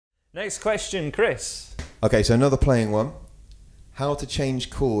Next question, Chris. Okay, so another playing one. How to change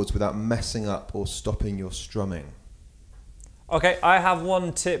chords without messing up or stopping your strumming? Okay, I have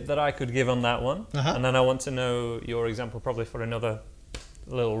one tip that I could give on that one, Uh-huh. and then I want to know your example probably for another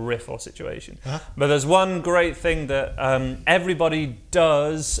little riff or situation. Uh-huh. But there's one great thing that everybody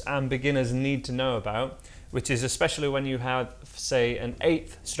does and beginners need to know about, which is especially when you have, say, an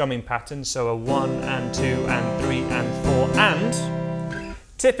 8th strumming pattern, so a 1 and 2 and 3 and 4, and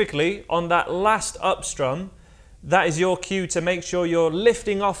typically on that last up strum, that is your cue to make sure you're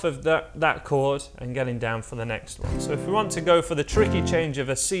lifting off of that chord and getting down for the next one. So if we want to go for the tricky change of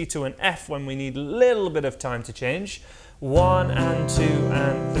a C to an F when we need a little bit of time to change, 1 and 2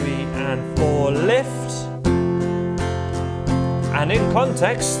 and 3 and 4, lift. And in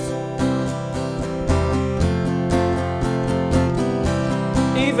context,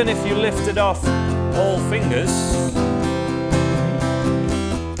 even if you lifted off all fingers,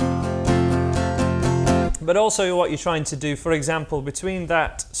 but also what you're trying to do, for example, between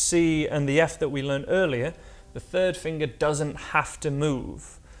that C and the F that we learned earlier, the 3rd finger doesn't have to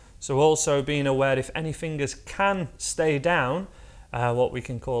move. So also being aware if any fingers can stay down, what we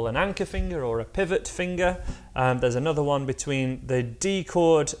can call an anchor finger or a pivot finger. There's another one between the D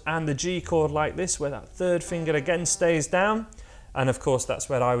chord and the G chord like this, where that 3rd finger again stays down. And of course that's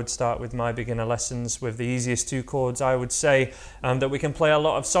where I would start with my beginner lessons with the easiest 2 chords I would say that we can play a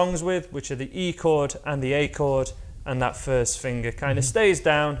lot of songs with, which are the E chord and the A chord, and that 1st finger kind of stays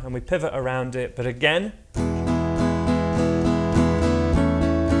down and we pivot around it, but again, 3,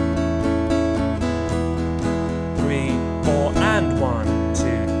 4 and 1,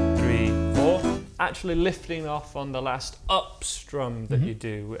 2, 3, 4, actually lifting off on the last up strum that you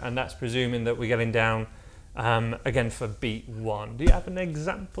do, and that's presuming that we're getting down again for beat 1. Do you have an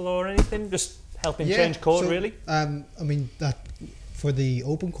example or anything? Just helping change chord, really? I mean, that for the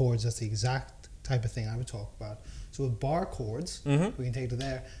open chords, that's the exact type of thing I would talk about. So with bar chords, we can take it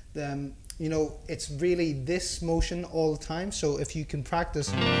there. You know, it's really this motion all the time. So if you can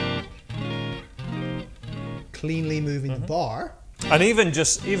practice cleanly moving the bar, and even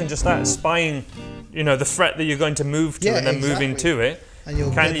just that spying, you know, the fret that you're going to move to and then moving to it. And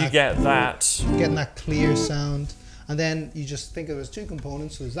you'll get that? Getting that clear sound. And then you just think of it as 2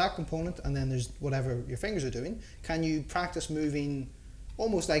 components. So there's that component, and then there's whatever your fingers are doing. Can you practice moving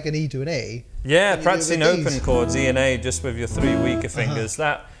almost like an E to an A? Yeah, practicing open chords, E and A, just with your 3 weaker fingers.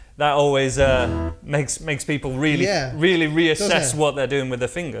 That always makes people really reassess what they're doing with their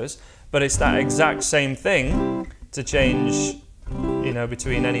fingers. But it's that exact same thing to change, you know,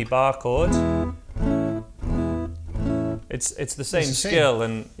 between any bar chord. It's the same skill,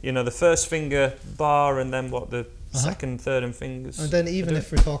 and you know, the 1st finger bar, and then what the 2nd, 3rd and fingers. And then even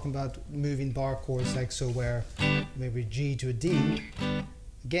if we're talking about moving bar chords, like so where maybe G to a D,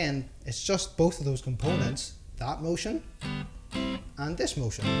 again, it's just both of those components, that motion and this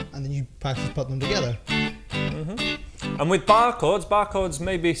motion, and then you practice putting them together. And with bar chords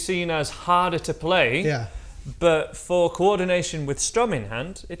may be seen as harder to play, but for coordination with strumming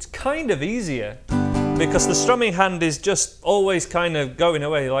hand, it's kind of easier. Because the strumming hand is just always kind of going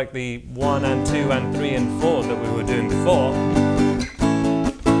away, like the 1 and 2 and 3 and 4 that we were doing before.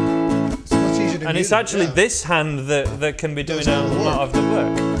 It's much easier to and it's actually this hand that can be doing a lot of the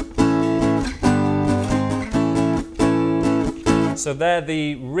work. So there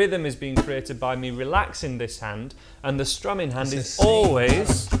the rhythm is being created by me relaxing this hand, and the strumming hand is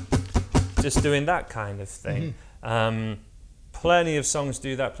always just doing that kind of thing. Plenty of songs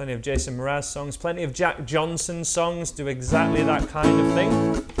do that, plenty of Jason Mraz songs, plenty of Jack Johnson songs do exactly that kind of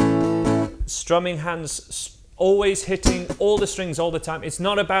thing. Strumming hands always hitting all the strings all the time. It's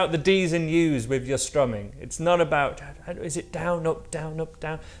not about the D's and U's with your strumming. It's not about, is it down, up, down, up,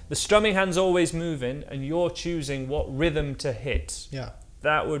 down. The strumming hand's always moving, and you're choosing what rhythm to hit. Yeah.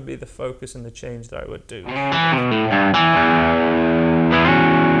 That would be the focus and the change that I would do.